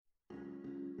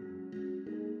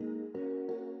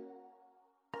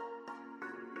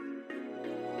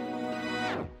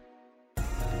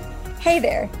Hey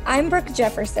there, I'm Brooke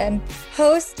Jefferson,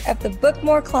 host of the Book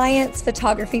More Clients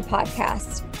Photography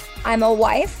Podcast. I'm a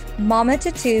wife, mama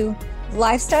to two,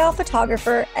 lifestyle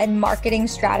photographer, and marketing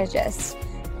strategist.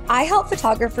 I help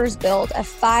photographers build a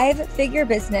 5-figure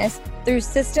business through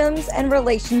systems and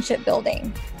relationship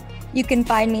building. You can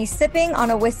find me sipping on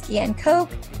a whiskey and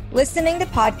Coke, listening to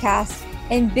podcasts,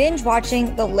 and binge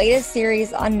watching the latest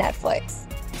series on Netflix.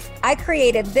 I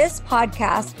created this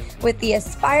podcast with the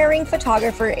aspiring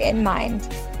photographer in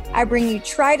mind. I bring you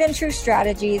tried and true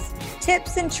strategies,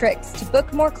 tips and tricks to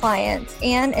book more clients,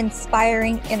 and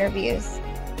inspiring interviews.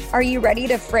 Are you ready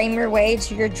to frame your way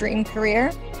to your dream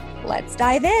career? Let's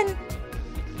dive in.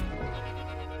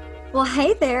 Well,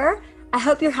 hey there. I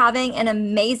hope you're having an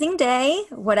amazing day,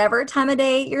 whatever time of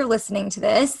day you're listening to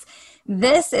this.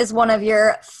 This is one of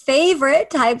your favorite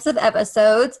types of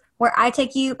episodes where I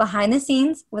take you behind the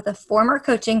scenes with a former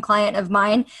coaching client of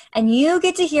mine, and you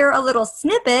get to hear a little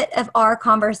snippet of our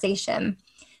conversation.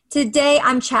 Today,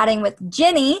 I'm chatting with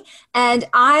Jenny, and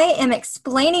I am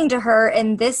explaining to her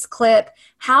in this clip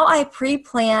how I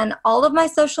pre-plan all of my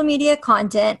social media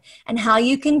content and how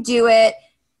you can do it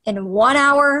in 1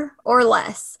 hour or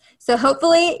less. So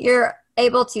hopefully you're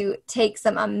able to take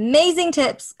some amazing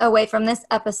tips away from this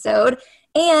episode.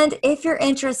 And if you're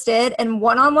interested in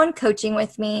one-on-one coaching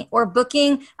with me or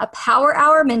booking a Power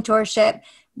Hour mentorship,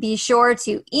 be sure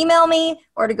to email me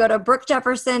or to go to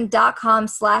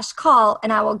brookejefferson.com/call,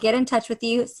 and I will get in touch with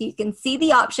you so you can see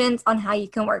the options on how you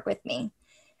can work with me.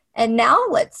 And now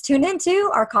let's tune into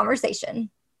our conversation.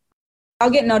 I'll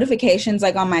get notifications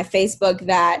like on my Facebook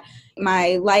that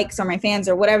my likes or my fans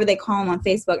or whatever they call them on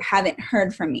Facebook haven't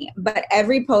heard from me. But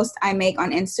every post I make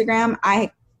on Instagram,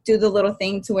 I do the little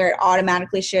thing to where it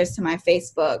automatically shares to my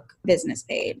Facebook business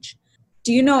page.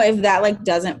 Do you know if that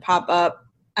doesn't pop up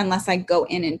unless I go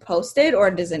in and post it,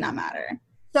 or does it not matter?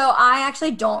 So I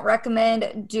actually don't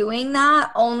recommend doing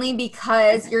that, only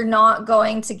because you're not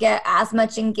going to get as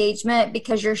much engagement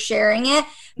because you're sharing it,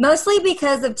 mostly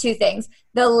because of two things.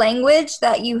 The language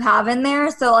that you have in there.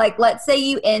 So let's say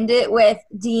you end it with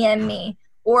DM me,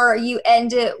 or you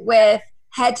end it with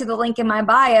head to the link in my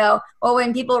bio. Well,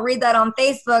 when people read that on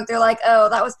Facebook, they're like, oh,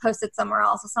 that was posted somewhere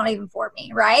else. It's not even for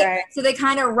me, right? So they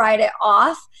kind of write it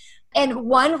off. And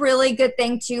one really good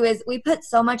thing too is we put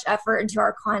so much effort into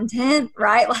our content,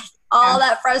 right? All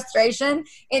that frustration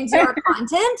into our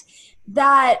content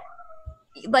that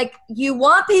you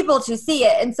want people to see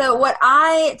it. And so what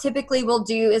I typically will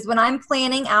do is when I'm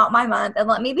planning out my month, and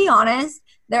let me be honest,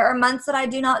 there are months that I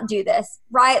do not do this,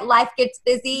 right? Life gets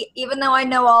busy. Even though I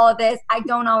know all of this, I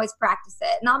don't always practice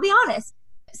it. And I'll be honest.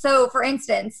 So for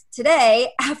instance,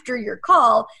 today after your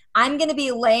call, I'm going to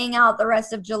be laying out the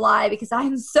rest of July because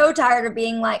I'm so tired of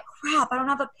being like, crap, I don't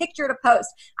have a picture to post.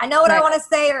 I know what I want to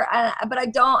say, but I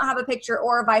don't have a picture,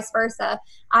 or vice versa.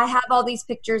 I have all these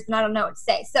pictures and I don't know what to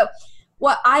say. So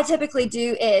what I typically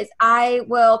do is I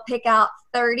will pick out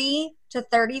 30 to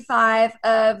 35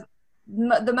 of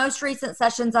the most recent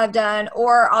sessions I've done,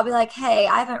 or I'll be like, hey,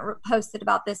 I haven't posted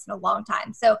about this in a long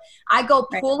time. So I go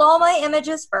pull all my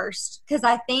images first, because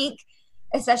I think,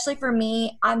 especially for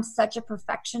me, I'm such a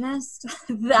perfectionist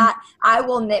that I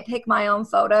will nitpick my own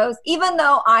photos. Even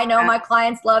though I know my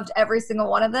clients loved every single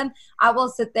one of them, I will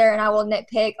sit there and I will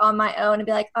nitpick on my own and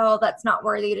be like, oh, that's not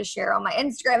worthy to share on my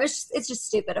Instagram. It's just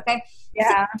stupid, okay?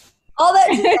 Yeah. So, all that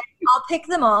to say, I'll pick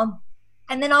them all,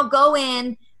 and then I'll go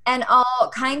in and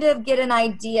I'll kind of get an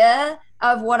idea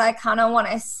of what I kind of want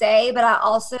to say, but I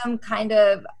also am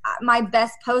my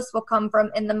best post will come from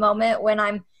in the moment when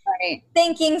I'm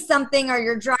thinking something, or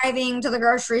you're driving to the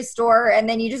grocery store and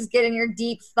then you just get in your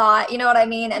deep thought, you know what I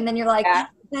mean? And then you're like,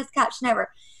 best caption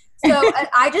ever. So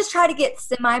I just try to get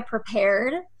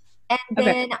semi-prepared, and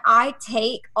then I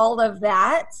take all of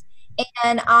that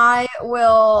and I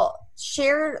will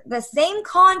share the same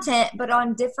content but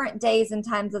on different days and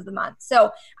times of the month.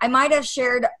 So I might have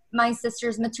shared my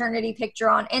sister's maternity picture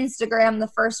on Instagram the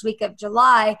first week of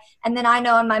July, and then I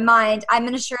know in my mind I'm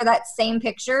going to share that same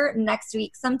picture next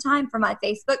week sometime for my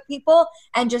Facebook people,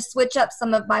 and just switch up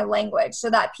some of my language so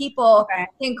that people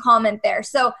can comment there.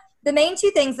 So the main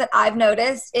two things that I've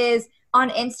noticed is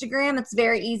on Instagram, it's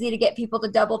very easy to get people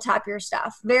to double tap your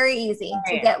stuff. Very easy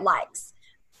to get likes.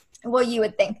 Well, you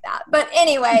would think that. But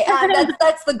anyway,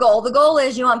 that's the goal. The goal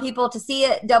is you want people to see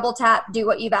it, double tap, do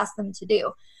what you've asked them to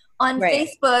do. On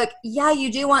Facebook,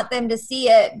 you do want them to see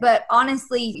it, but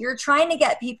honestly, you're trying to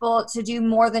get people to do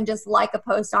more than just like a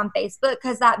post on Facebook,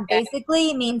 because that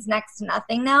basically means next to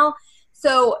nothing now.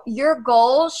 So your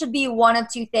goal should be one of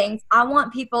two things. I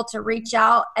want people to reach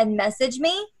out and message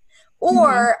me,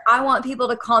 or I want people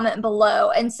to comment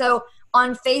below. And so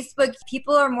On Facebook,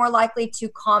 people are more likely to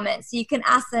comment. So you can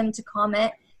ask them to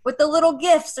comment with the little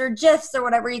GIFs or GIFs or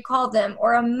whatever you call them,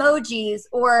 or emojis,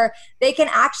 or they can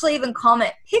actually even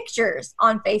comment pictures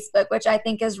on Facebook, which I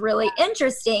think is really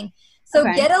interesting. So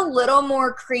get a little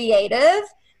more creative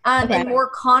and more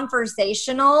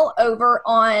conversational over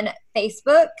on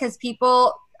Facebook, because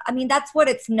people, I mean, that's what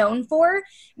it's known for.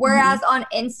 Whereas on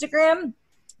Instagram,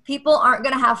 people aren't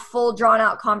going to have full drawn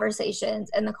out conversations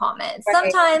in the comments.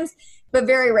 Sometimes, but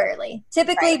very rarely.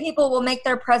 Typically, people will make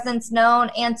their presence known,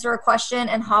 answer a question,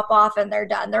 and hop off, and they're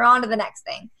done. They're on to the next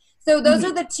thing. So those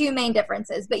are the two main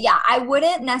differences. But yeah, I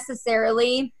wouldn't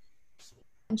necessarily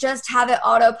just have it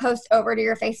auto post over to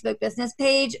your Facebook business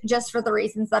page, just for the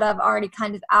reasons that I've already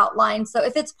kind of outlined. So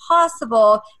if it's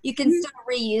possible, you can still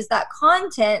reuse that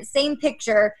content, same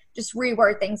picture, just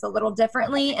reword things a little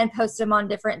differently and post them on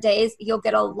different days. You'll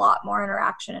get a lot more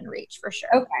interaction and reach for sure.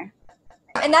 Okay.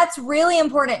 And that's really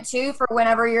important too for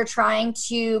whenever you're trying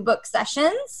to book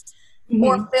sessions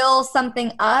or fill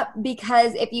something up,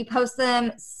 because if you post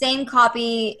them same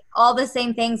copy, all the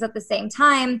same things at the same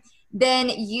time, then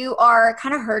you are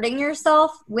kind of hurting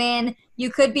yourself when you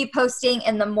could be posting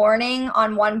in the morning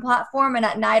on one platform and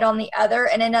at night on the other,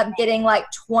 and end up getting like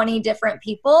 20 different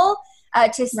people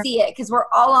to see it, because we're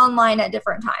all online at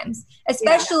different times.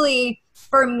 Especially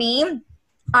for me,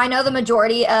 I know the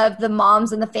majority of the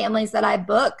moms and the families that I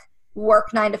book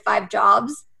work 9-to-5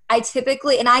 jobs. I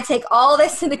typically, and I take all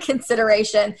this into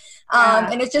consideration.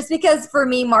 And it's just because for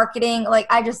me, marketing, like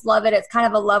I just love it. It's kind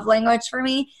of a love language for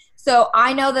me. So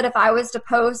I know that if I was to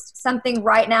post something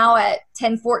right now at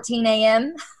 10:14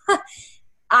 a.m.,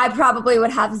 I probably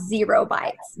would have 0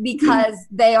 bites, because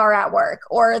they are at work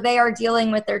or they are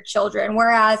dealing with their children.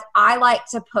 Whereas I like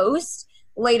to post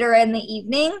later in the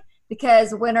evening,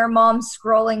 because when are moms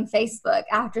scrolling Facebook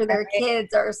after their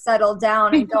kids are settled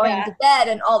down and going to bed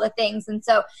and all the things? And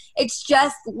so it's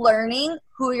just learning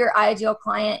who your ideal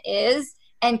client is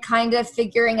and kind of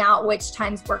figuring out which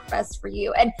times work best for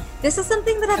you. And this is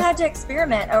something that I've had to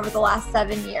experiment over the last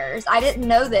 7 years. I didn't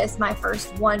know this my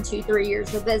first 1, 2, 3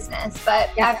 years of business,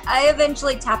 but I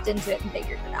eventually tapped into it and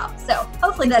figured it out. So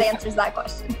hopefully that answers that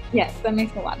question. Yes, that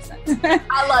makes a lot of sense.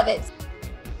 I love it.